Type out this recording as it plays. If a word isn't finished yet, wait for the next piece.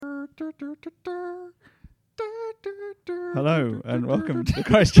Hello and welcome to the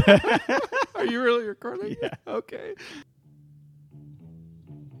Christchurch. Are you really recording? Yeah. Okay.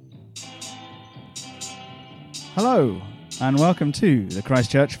 Hello and welcome to the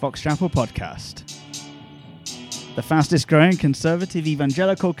Christchurch Fox Chapel podcast, the fastest growing conservative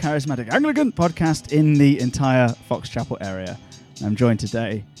evangelical charismatic Anglican podcast in the entire Fox Chapel area. I'm joined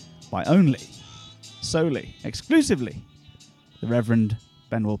today by solely, exclusively, the Reverend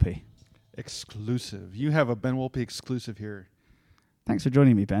Ben Wolpe. Exclusive. You have a Ben Wolpe exclusive here. Thanks for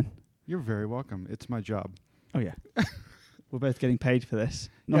joining me, Ben. You're very welcome. It's my job. Oh yeah. We're both getting paid for this.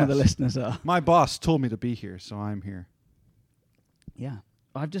 None of the Yes. listeners are. My boss told me to be here, so I'm here. Yeah.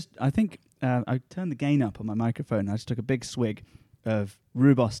 I think I turned the gain up on my microphone. I just took a big swig of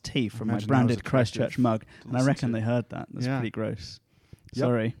Rubos tea from my Imagine that was branded attractive Christchurch mug, and I listen reckon to. they heard that. That's Yeah. pretty gross. Yep.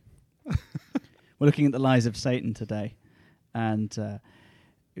 Sorry. We're looking at the lies of Satan today. And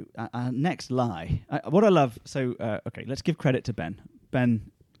our next lie, what I love, okay, let's give credit to Ben.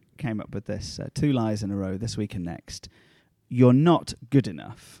 Ben came up with this, 2 lies in a row this week and next. You're not good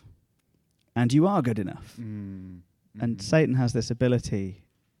enough, and you are good enough. And Satan has this ability,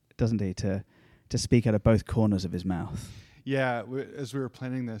 doesn't he, to speak out of both corners of his mouth. Yeah, as we were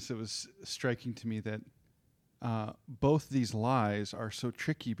planning this, it was striking to me that both these lies are so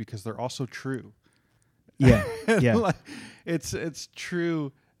tricky because they're also true. Yeah, yeah. Like, it's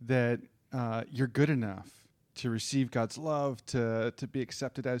true that you're good enough to receive God's love, to be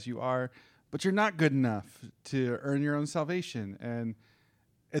accepted as you are, but you're not good enough to earn your own salvation. And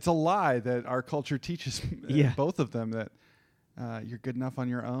it's a lie that our culture teaches both of them, that you're good enough on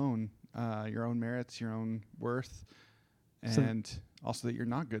your own merits, your own worth, and also that you're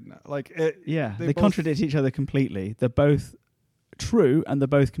not good enough. They contradict each other completely. They're both true and they're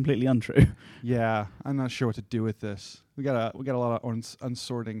both completely untrue. Yeah, I'm not sure what to do with this. We got a lot of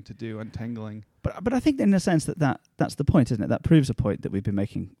unsorting to do, untangling. But I think in a sense that's the point, isn't it? That proves a point that we've been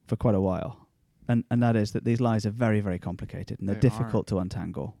making for quite a while. And that is that these lies are very, very complicated and they're difficult to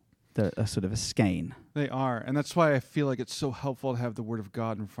untangle. They're a sort of a skein. They are. And that's why I feel like it's so helpful to have the Word of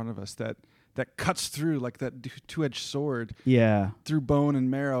God in front of us that cuts through like that two-edged sword through bone and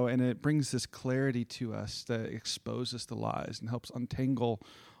marrow, and it brings this clarity to us that exposes the lies and helps untangle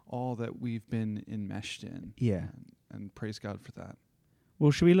all that we've been enmeshed in. Yeah. And praise God for that.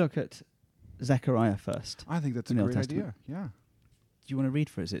 Well, should we look at Zechariah first? I think that's a great idea. Yeah. Do you want to read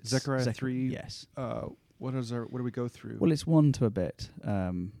for us? It's Zechariah 3. Yes. What do we go through? Well, it's 1 to a bit.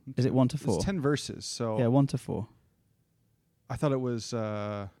 Is it 1 to 4? It's 10 verses. So yeah, 1 to 4. I thought it was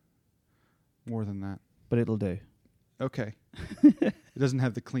more than that. But it'll do. Okay. It doesn't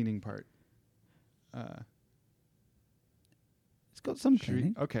have the cleaning part. It's got some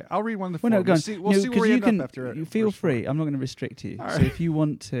cleaning. Okay, I'll read 1 to 4. Well, no, go on. We'll see where we end up after it. You feel free. I'm not going to restrict you. All So right. if you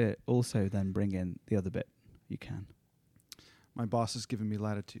want to also then bring in the other bit, you can. My boss has given me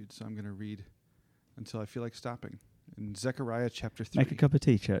latitude, so I'm going to read until I feel like stopping. In Zechariah chapter 3. Make a cup of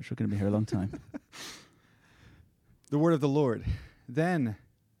tea, church. We're going to be here a long time. The word of the Lord. Then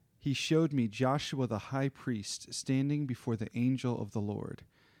he showed me Joshua the high priest standing before the angel of the Lord,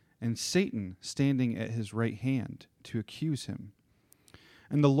 and Satan standing at his right hand to accuse him.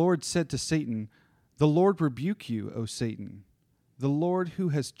 And the Lord said to Satan, "The Lord rebuke you, O Satan. The Lord who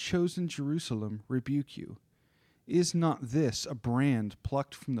has chosen Jerusalem rebuke you. Is not this a brand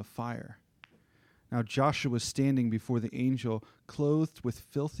plucked from the fire?" Now Joshua was standing before the angel, clothed with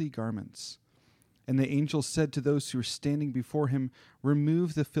filthy garments. And the angel said to those who were standing before him,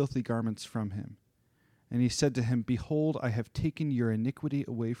 "Remove the filthy garments from him." And he said to him, "Behold, I have taken your iniquity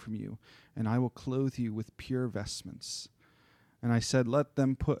away from you, and I will clothe you with pure vestments." And I said, "Let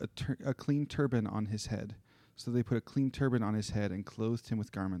them put a clean turban on his head." So they put a clean turban on his head and clothed him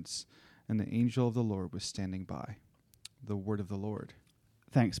with garments. And the angel of the Lord was standing by. The word of the Lord.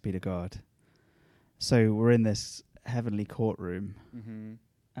 Thanks be to God. So we're in this heavenly courtroom,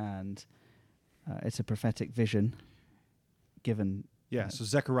 and it's a prophetic vision given. Yeah, so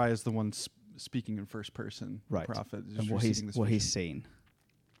Zechariah is the one speaking in first person. Right. The prophet is And receiving this what vision. he's seen.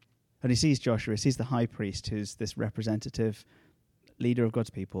 And he sees Joshua, he sees the high priest, who's this representative leader of God's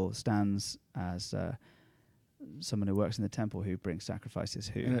people, stands as someone who works in the temple who brings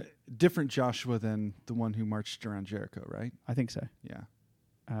sacrifices. And a different Joshua than the one who marched around Jericho, right? I think so. Yeah.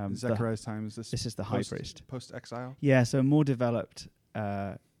 Zechariah's time is this is the high priest. Post-exile? Yeah, so a more developed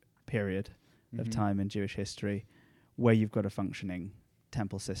period of time in Jewish history where you've got a functioning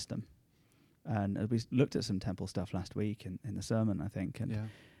temple system. And we looked at some temple stuff last week in the sermon, I think,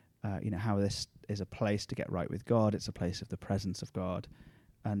 and how this is a place to get right with God. It's a place of the presence of God.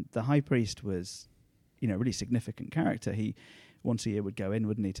 And the high priest was, really significant character. He once a year would go in,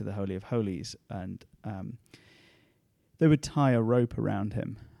 wouldn't he, to the Holy of Holies, and they would tie a rope around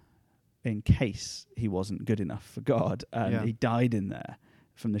him in case he wasn't good enough for God, and he died in there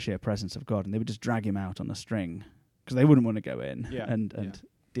from the sheer presence of God, and they would just drag him out on a string because they wouldn't want to go in and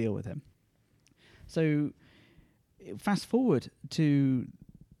deal with him. So fast forward to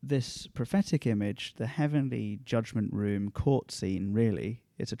this prophetic image, the heavenly judgment room court scene, really.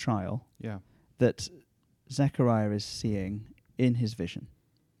 It's a trial that Zechariah is seeing in his vision.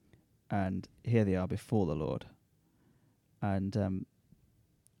 And here they are before the Lord. And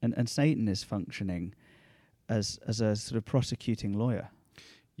Satan is functioning as a sort of prosecuting lawyer.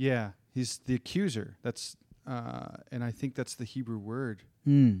 Yeah, he's the accuser. That's and I think that's the Hebrew word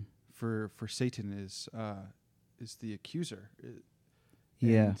for Satan is the accuser.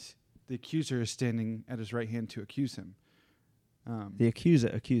 And the accuser is standing at his right hand to accuse him. The accuser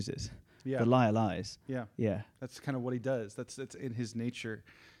accuses. Yeah. The liar lies. Yeah. Yeah. That's kind of what he does. That's in his nature.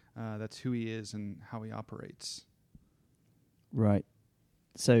 That's who he is and how he operates. Right.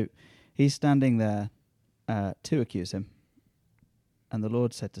 So he's standing there to accuse him. And the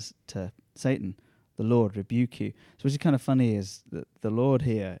Lord said to Satan, "The Lord rebuke you." So what's kind of funny is that the Lord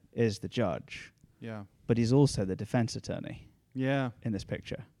here is the judge. Yeah. But he's also the defense attorney. Yeah. In this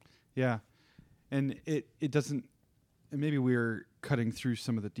picture. Yeah. And it doesn't, and maybe we're cutting through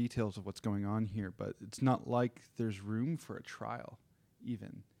some of the details of what's going on here, but it's not like there's room for a trial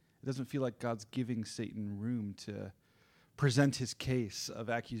even. It doesn't feel like God's giving Satan room to present his case of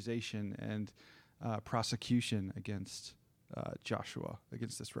accusation and prosecution against Joshua,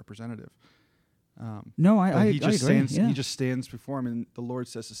 against this representative. No, I agree. Stands, yeah. He just stands before him, and the Lord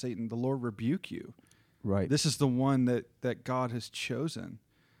says to Satan, "The Lord rebuke you." Right. This is the one that God has chosen.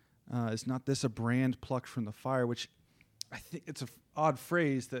 Is not this a brand plucked from the fire? Which I think it's an odd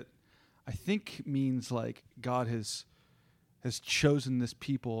phrase that I think means like God has chosen this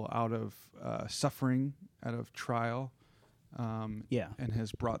people out of suffering, out of trial, and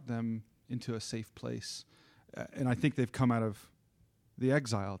has brought them into a safe place. And I think they've come out of the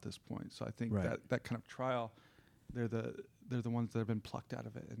exile at this point. So I think that kind of trial, they're the ones that have been plucked out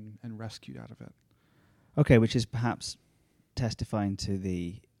of it and rescued out of it. Okay, which is perhaps testifying to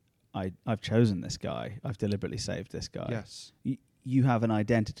the I've chosen this guy. I've deliberately saved this guy. Yes. You have an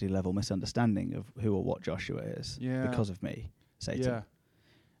identity level misunderstanding of who or what Joshua is because of me, Satan. Yeah.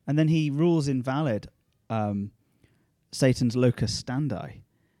 And then he rules invalid Satan's locus standi.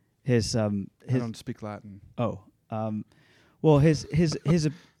 His I don't speak Latin. Well, his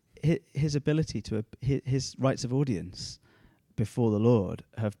ability to his rights of audience before the Lord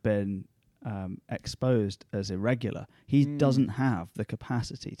have been exposed as irregular. He doesn't have the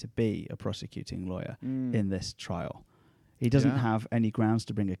capacity to be a prosecuting lawyer in this trial. He doesn't have any grounds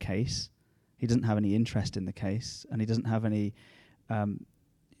to bring a case. He doesn't have any interest in the case, and he doesn't have any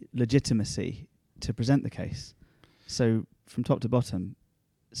legitimacy to present the case. So from top to bottom,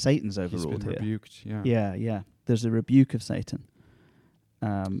 Satan's overruled. He's been rebuked. Yeah. There's a rebuke of Satan.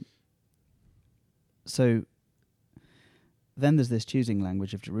 So then there's this choosing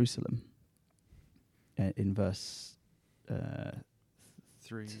language of Jerusalem in verse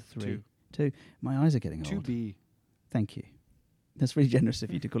 3. 2. My eyes are getting old. 2b. Thank you. That's really generous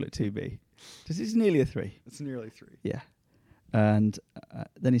of you to call it 2b. It's nearly a 3. It's nearly 3. Yeah. And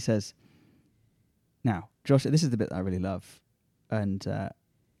then he says, now, Josh, this is the bit that I really love. And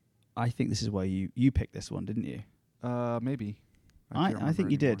I think this is why you picked this one, didn't you? Maybe. I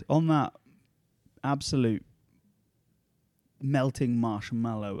think you did. On that absolute melting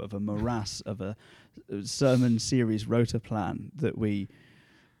marshmallow of a morass of a sermon series rota plan that we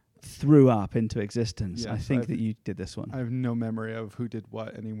threw up into existence. Yes, I think that you did this one. I have no memory of who did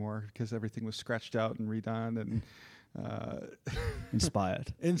what anymore because everything was scratched out and redone and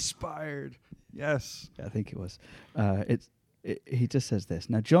Inspired. Yes. Yeah, I think it was. He just says this.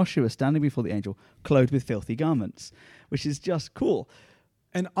 Now Joshua standing before the angel, clothed with filthy garments, which is just cool.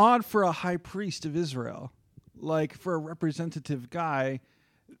 And odd for a high priest of Israel. Like for a representative guy,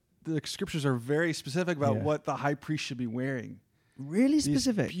 the scriptures are very specific about what the high priest should be wearing. Really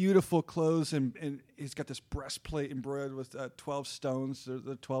specific. These beautiful clothes, and he's got this breastplate embroidered with 12 stones,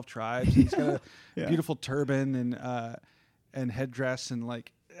 the 12 tribes. He's got a beautiful turban and headdress, and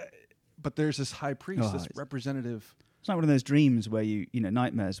but there's this high priest, this representative. It's like one of those dreams where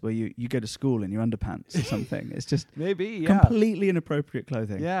nightmares where you go to school in your underpants or something. It's just maybe completely inappropriate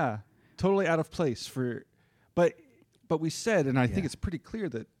clothing. Yeah, totally out of place for, but we said, and I think it's pretty clear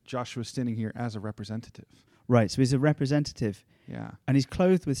that Joshua's standing here as a representative. Right, so he's a representative. Yeah, and he's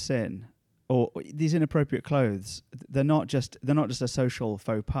clothed with sin, or these inappropriate clothes. They're not just a social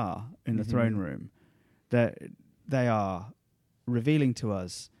faux pas in the throne room. They are revealing to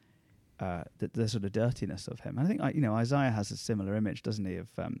us the sort of dirtiness of him. And I think Isaiah has a similar image, doesn't he, of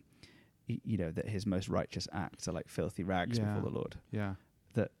that his most righteous acts are like filthy rags before the Lord. Yeah.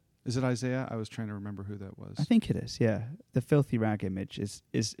 That is it Isaiah? I was trying to remember who that was. I think it is. Yeah, the filthy rag image is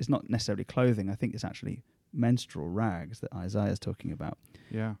not necessarily clothing. I think it's actually menstrual rags that Isaiah is talking about.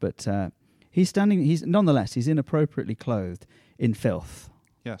 Yeah. But he's inappropriately clothed in filth.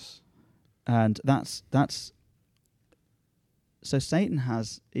 Yes. And that's so Satan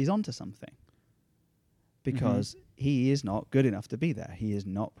he's onto something, because he is not good enough to be there. He is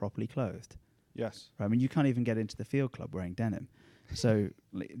not properly clothed. Yes. Right? I mean, you can't even get into the field club wearing denim. So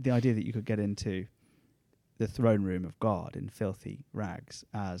the idea that you could get into the throne room of God in filthy rags,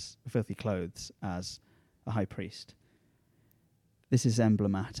 as filthy clothes, as a high priest, this is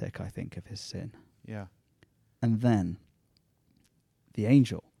emblematic, I think, of his sin. Yeah. And then the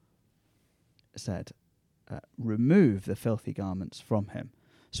angel said, remove the filthy garments from him.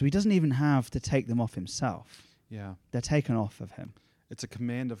 So he doesn't even have to take them off himself. Yeah. They're taken off of him. It's a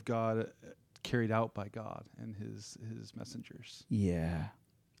command of God carried out by God and his messengers. Yeah.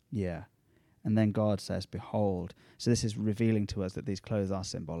 Yeah. And then God says, behold. So this is revealing to us that these clothes are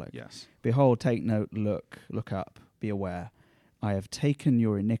symbolic. Yes. Behold, take note, look up, be aware. I have taken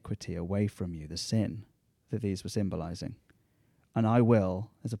your iniquity away from you, the sin that these were symbolizing. And I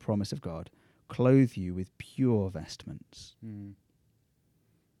will, as a promise of God, clothe you with pure vestments. Mm.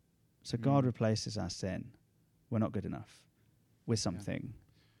 So God replaces our sin. We're not good enough with something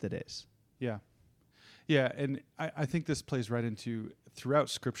that is. Yeah. Yeah, and I think this plays right into, throughout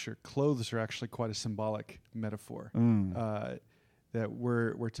Scripture, clothes are actually quite a symbolic metaphor. That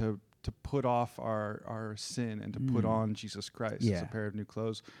we're to put off our sin and to put on Jesus Christ as a pair of new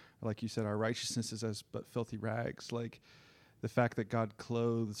clothes. Like you said, our righteousness is as but filthy rags. Like the fact that God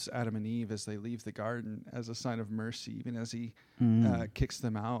clothes Adam and Eve as they leave the garden as a sign of mercy, even as he kicks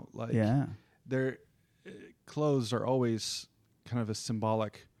them out. Like their clothes are always kind of a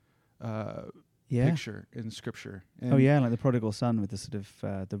symbolic picture in Scripture. And like the prodigal son with the sort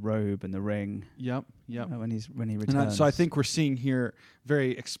of the robe and the ring. Yep. When he returns. So I think we're seeing here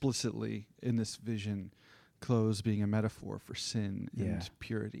very explicitly in this vision, clothes being a metaphor for sin and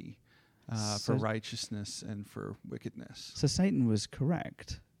purity, for righteousness and for wickedness. So Satan was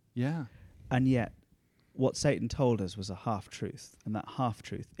correct. Yeah. And yet, what Satan told us was a half-truth, and that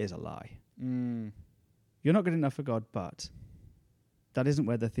half-truth is a lie. You're not good enough for God, but that isn't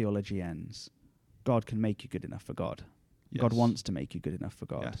where the theology ends. God can make you good enough for God. Yes. God wants to make you good enough for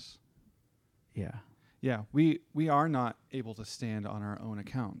God. Yes. Yeah. Yeah, we are not able to stand on our own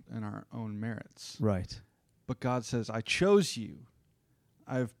account and our own merits. Right. But God says, I chose you.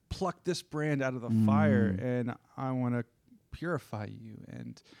 I've plucked this brand out of the fire, and I want to purify you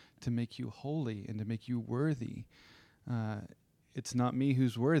and to make you holy and to make you worthy. It's not me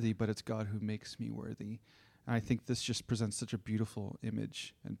who's worthy, but it's God who makes me worthy. And I think this just presents such a beautiful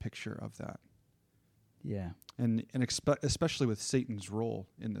image and picture of that. Yeah. And especially with Satan's role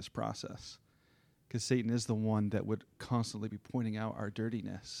in this process. Because Satan is the one that would constantly be pointing out our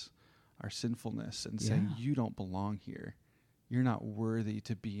dirtiness, our sinfulness, and saying, you don't belong here. You're not worthy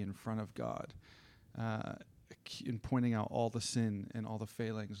to be in front of God. And pointing out all the sin and all the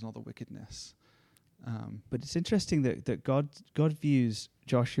failings and all the wickedness. But it's interesting that God views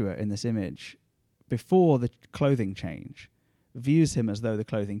Joshua in this image before the clothing change, views him as though the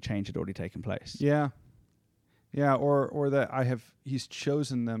clothing change had already taken place. Yeah. Yeah, or that he's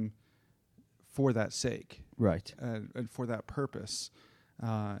chosen them for that sake. Right. And for that purpose,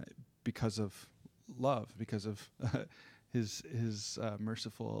 because of love, because of his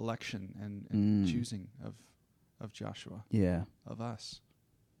merciful election and choosing of Joshua. Yeah. Of us.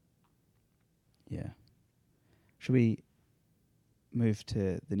 Yeah. Should we move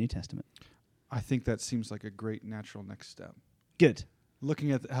to the New Testament? I think that seems like a great natural next step. Good.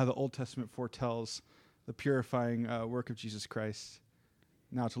 Looking at how the Old Testament foretells the purifying work of Jesus Christ,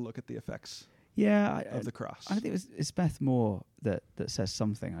 now to look at the effects of the cross. I think it's Beth Moore that says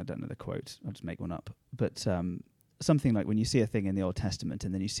something. I don't know the quote. I'll just make one up. But something like when you see a thing in the Old Testament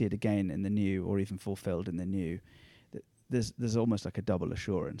and then you see it again in the New, or even fulfilled in the New, there's almost like a double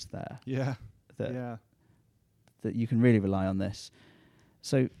assurance there. Yeah. That you can really rely on this.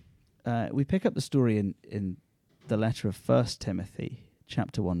 So we pick up the story in the letter of 1 Timothy,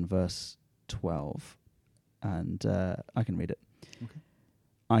 chapter 1, verse 12. And I can read it. Okay.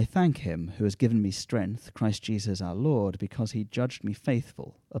 I thank him who has given me strength, Christ Jesus our Lord, because he judged me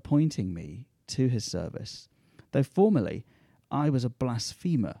faithful, appointing me to his service. Though formerly I was a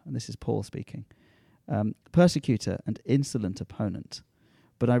blasphemer, and this is Paul speaking, persecutor and insolent opponent,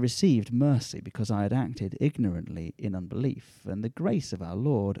 But I received mercy because I had acted ignorantly in unbelief, and the grace of our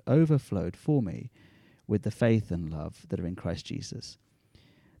Lord overflowed for me with the faith and love that are in Christ Jesus.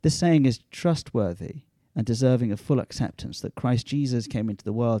 This saying is trustworthy and deserving of full acceptance, that Christ Jesus came into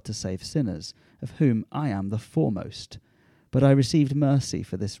the world to save sinners, of whom I am the foremost. But I received mercy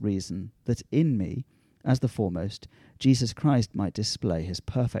for this reason, that in me, as the foremost, Jesus Christ might display his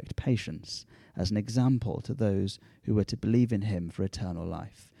perfect patience as an example to those who were to believe in him for eternal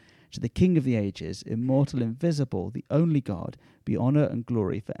life. To the King of the ages, immortal, invisible, the only God, be honour and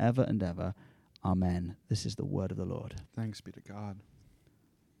glory for ever and ever. Amen. This is the word of the Lord. Thanks be to God.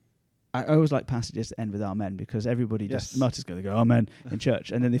 I always like passages that end with amen, because everybody just mutters going to go amen in church,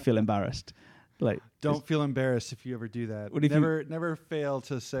 and then they feel embarrassed. Like, don't feel embarrassed if you ever do that. Never fail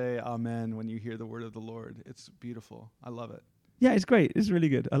to say amen when you hear the word of the Lord. It's beautiful. I love it. Yeah, it's great. It's really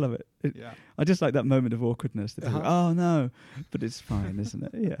good. I love it. I just like that moment of awkwardness. That people go, oh no, but it's fine, isn't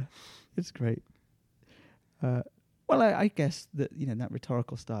it? Yeah, it's great. Well, I guess that that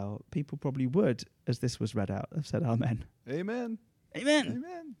rhetorical style, people probably would, as this was read out, have said amen. Amen. Amen.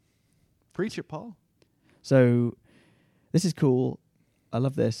 Amen. Preach it, Paul. So this is cool. I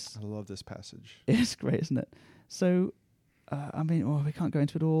love this. I love this passage. It's great, isn't it? So, we can't go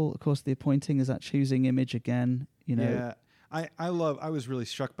into it all. Of course, the appointing is that choosing image again. Yeah, I was really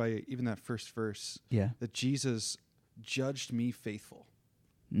struck by even that first verse. Yeah, that Jesus judged me faithful.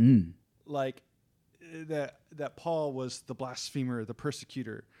 Like that Paul was the blasphemer, the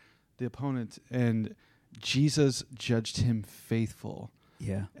persecutor, the opponent, and Jesus judged him faithful.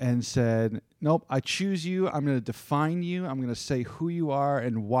 Yeah. And said, nope, I choose you. I'm going to define you. I'm going to say who you are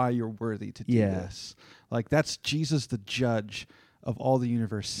and why you're worthy to do this. Like, that's Jesus, the judge of all the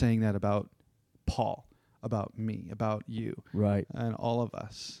universe, saying that about Paul, about me, about you. Right. And all of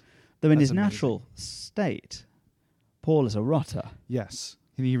us. Though in his natural state, Paul is a rotter. Yes.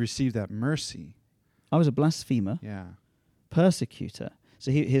 And he received that mercy. I was a blasphemer. Yeah. Persecutor.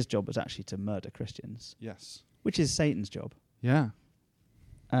 So his job was actually to murder Christians. Yes. Which is Satan's job. Yeah.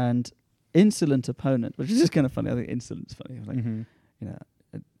 And insolent opponent, which is just kind of funny. I think insolent's funny.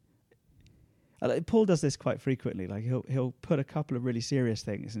 Like, Paul does this quite frequently. Like he'll put a couple of really serious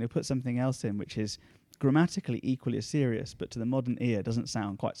things, and he'll put something else in which is grammatically equally as serious, but to the modern ear doesn't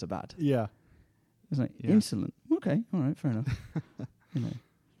sound quite so bad. Yeah, it's like insolent. Okay, all right, fair enough.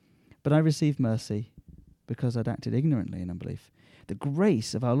 But I received mercy because I'd acted ignorantly in unbelief. The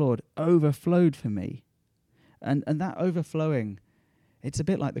grace of our Lord overflowed for me, and that overflowing. It's a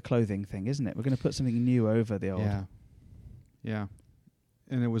bit like the clothing thing, isn't it? We're going to put something new over the old. Yeah.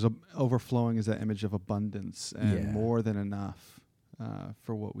 And it was overflowing is that image of abundance and more than enough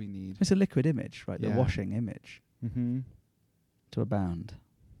for what we need. It's a liquid image, right? The washing image. Mm-hmm. To abound.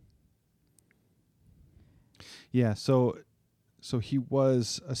 Yeah, so he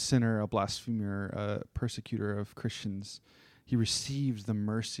was a sinner, a blasphemer, a persecutor of Christians. He received the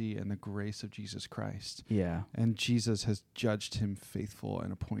mercy and the grace of Jesus Christ. Yeah. And Jesus has judged him faithful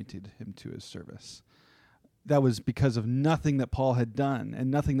and appointed him to his service. That was because of nothing that Paul had done and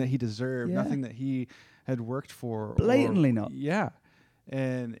nothing that he deserved, nothing that he had worked for. Blatantly not. Yeah.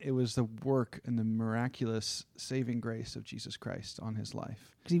 And it was the work and the miraculous saving grace of Jesus Christ on his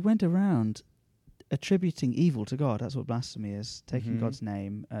life. Because he went around attributing evil to God. That's what blasphemy is, taking God's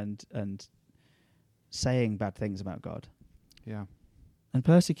name and saying bad things about God. Yeah. And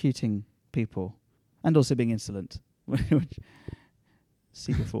persecuting people, and also being insolent, which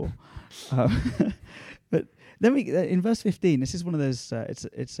see before. But then in verse 15, this is one of those.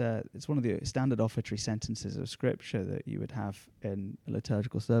 It's one of the standard offertory sentences of Scripture that you would have in a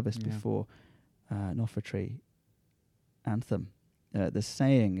liturgical service before an offertory anthem. The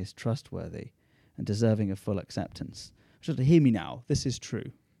saying is trustworthy and deserving of full acceptance. So to hear me now, this is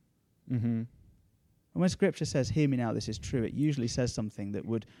true. Mm-hmm. And when Scripture says, hear me now, this is true, it usually says something that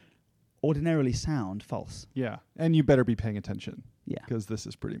would ordinarily sound false. Yeah, and you better be paying attention. Yeah. Because this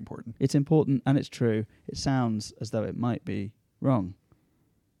is pretty important. It's important and it's true. It sounds as though it might be wrong.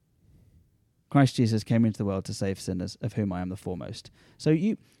 Christ Jesus came into the world to save sinners, of whom I am the foremost. So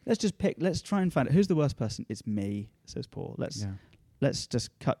let's try and find out. Who's the worst person? It's me, says Paul. Let's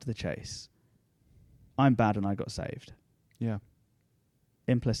just cut to the chase. I'm bad and I got saved. Yeah.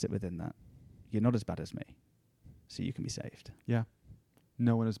 Implicit within that, you're not as bad as me, so you can be saved. Yeah.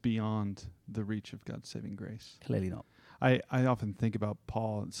 No one is beyond the reach of God's saving grace. Clearly not. I often think about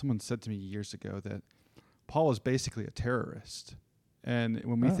Paul. Someone said to me years ago that Paul is basically a terrorist. And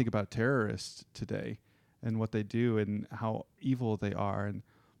when we think about terrorists today and what they do and how evil they are, and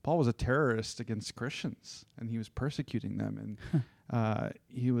Paul was a terrorist against Christians, and he was persecuting them, and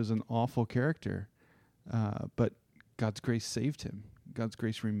he was an awful character. But God's grace saved him. God's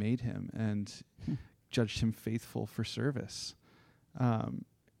grace remade him and judged him faithful for service. And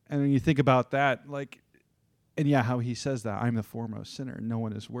when you think about that, how he says that, I'm the foremost sinner, no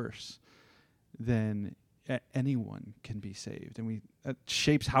one is worse, then anyone can be saved. And that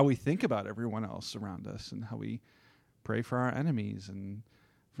shapes how we think about everyone else around us and how we pray for our enemies and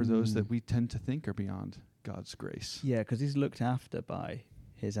for those that we tend to think are beyond God's grace. Yeah, because he's looked after by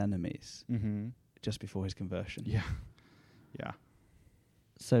his enemies just before his conversion. Yeah. Yeah.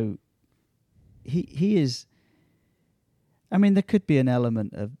 So he is... I mean, there could be an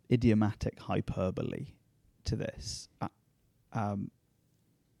element of idiomatic hyperbole to this.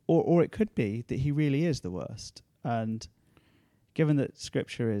 Or it could be that he really is the worst. And given that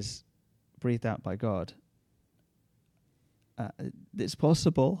Scripture is breathed out by God, it's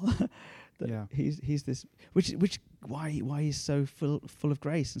possible that he's this, which why he's so full of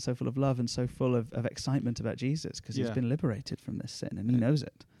grace and so full of love and so full of excitement about Jesus, because he's been liberated from this sin and he knows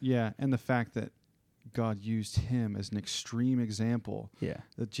it. Yeah, and the fact that God used him as an extreme example,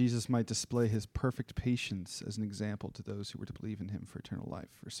 that Jesus might display his perfect patience as an example to those who were to believe in him for eternal life,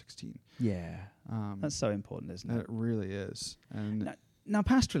 verse 16. Yeah, that's so important, isn't it? It really is. And now,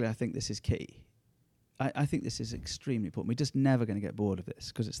 pastorally, I think this is key. I think this is extremely important. We're just never going to get bored of this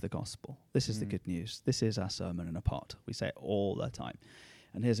because it's the gospel. This is the good news. This is our sermon in a pot. We say it all the time.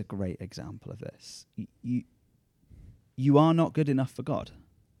 And here's a great example of this. You are not good enough for God.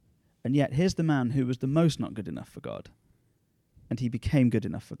 And yet, here's the man who was the most not good enough for God. And he became good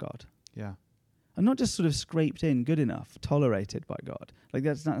enough for God. Yeah. And not just sort of scraped in good enough, tolerated by God. Like,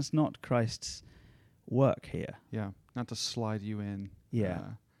 that's not Christ's work here. Yeah. Not to slide you in. Yeah.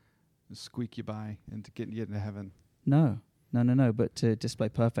 Squeak you by and to get you into heaven. No. But to display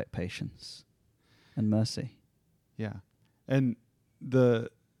perfect patience and mercy. Yeah. And the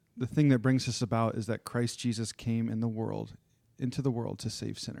thing that brings us about is that Christ Jesus came into the world to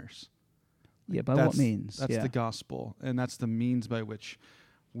save sinners. Yeah, by what means? That's the gospel, and that's the means by which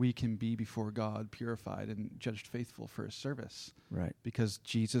we can be before God purified and judged faithful for his service. Right. Because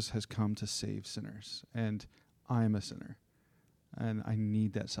Jesus has come to save sinners, and I am a sinner, and I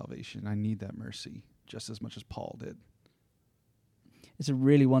need that salvation. I need that mercy just as much as Paul did. It's a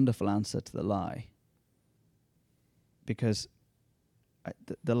really wonderful answer to the lie, because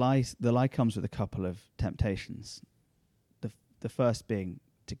the lie comes with a couple of temptations. The first being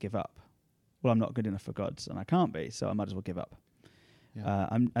to give up. Well, I'm not good enough for God, and I can't be, so I might as well give up. Yeah.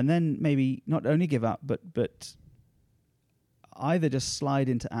 And then maybe not only give up, but either just slide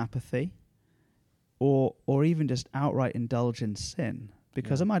into apathy, or even just outright indulge in sin.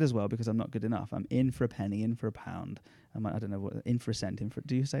 Because I might as well, because I'm not good enough. I'm in for a penny, in for a pound. I don't know, in for a cent,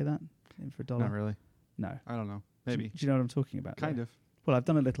 do you say that? In for a dollar? Not really. No. I don't know. Maybe. Do you know what I'm talking about? Kind of. Well, I've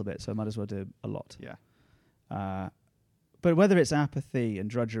done a little bit, so I might as well do a lot. Yeah. But whether it's apathy and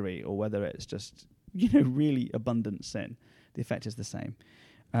drudgery or whether it's just, really abundant sin, the effect is the same.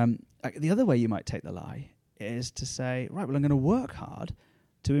 The other way you might take the lie is to say, right, well, I'm going to work hard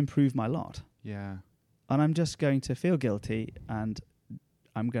to improve my lot. Yeah. And I'm just going to feel guilty, and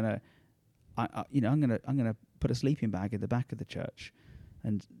I'm going to, I'm going to put a sleeping bag in the back of the church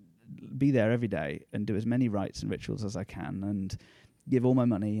and be there every day and do as many rites and rituals as I can and give all my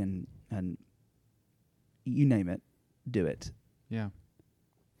money and you name it. Do it. Yeah.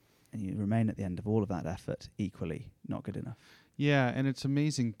 And you remain at the end of all of that effort equally not good enough. Yeah, and it's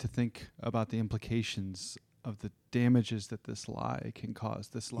amazing to think about the implications of the damages that this lie can cause.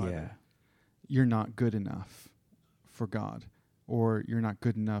 This lie that you're not good enough for God, or you're not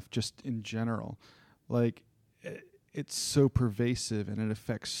good enough just in general. Like, it's so pervasive and it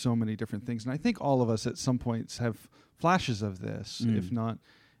affects so many different things. And I think all of us at some points have flashes of this, if not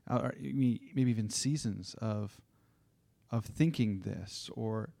maybe even seasons of thinking this,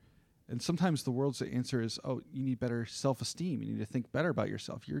 and sometimes the world's answer is, oh, you need better self-esteem. You need to think better about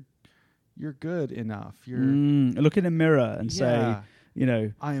yourself. You're good enough. Look in a mirror and say,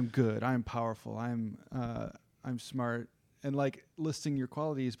 I am good. I am powerful. I'm smart, and listing your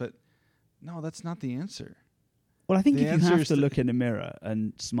qualities. But no, that's not the answer. Well, I think if you have to look in a mirror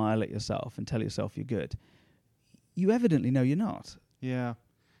and smile at yourself and tell yourself you're good, you evidently know you're not. Yeah,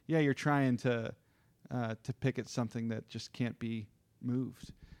 you're trying to pick at something that just can't be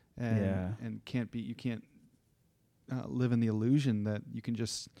moved, and you can't live in the illusion that you can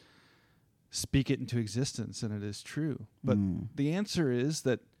just speak it into existence and it is true. But the answer is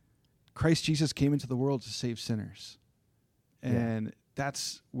that Christ Jesus came into the world to save sinners, and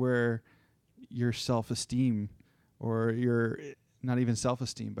that's where your self-esteem, or your not even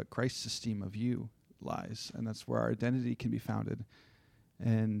self-esteem, but Christ's esteem of you lies, and that's where our identity can be founded.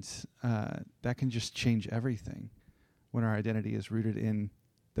 And that can just change everything. when our identity is rooted in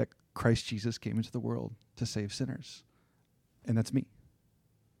that Christ Jesus came into the world to save sinners. And that's me.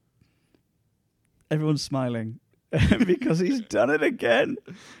 Everyone's smiling because he's done it again.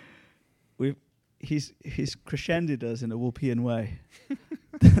 He's crescendoed us in a Wolpian way.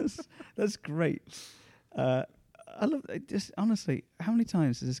 That's great. I love just honestly. How many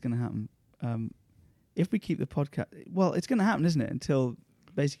times is this going to happen? If we keep the podcast, well, it's going to happen, isn't it? Until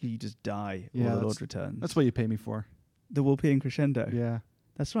basically you just die or the Lord returns. That's what you pay me for. The Wolpian crescendo. Yeah,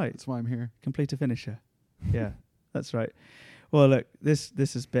 that's right. That's why I'm here. Complete a finisher. Yeah, that's right. Well, look, this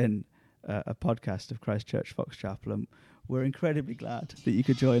has been a podcast of Christ Church Fox Chapel, and we're incredibly glad that you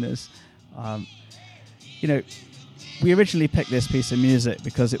could join us. You know, we originally picked this piece of music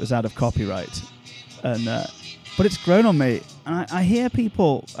because it was out of copyright, and but it's grown on me. And I hear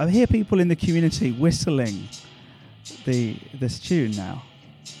people in the community whistling this tune now.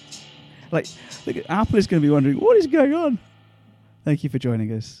 Like, look, Apple is going to be wondering what is going on. Thank you for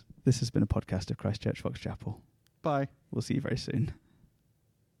joining us. This has been a podcast of Christ Church Fox Chapel. Bye. We'll see you very soon.